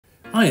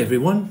Hi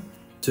everyone,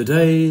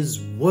 today's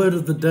word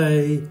of the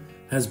day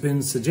has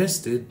been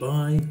suggested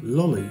by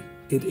Lolly.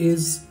 It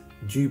is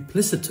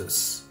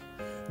duplicitous.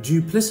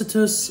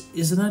 Duplicitous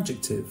is an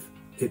adjective.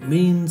 It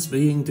means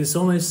being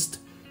dishonest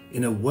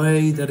in a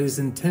way that is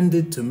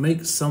intended to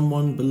make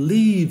someone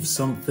believe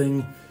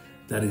something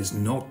that is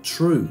not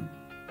true.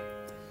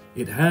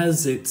 It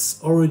has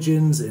its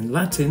origins in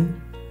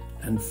Latin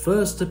and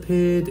first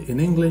appeared in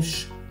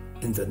English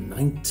in the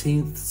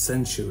 19th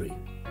century.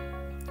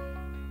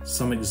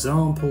 Some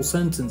example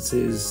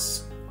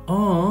sentences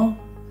are: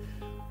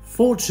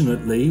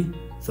 fortunately,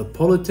 the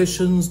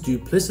politician's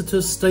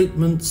duplicitous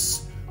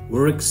statements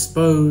were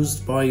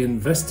exposed by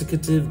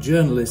investigative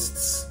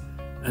journalists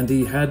and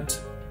he had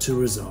to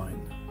resign.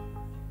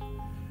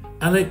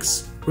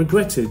 Alex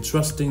regretted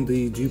trusting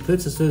the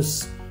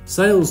duplicitous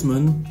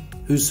salesman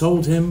who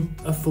sold him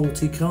a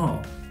faulty car.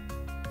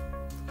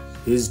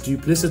 His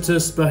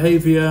duplicitous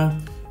behaviour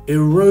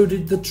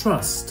eroded the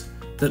trust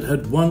that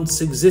had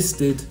once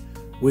existed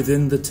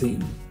within the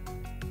team.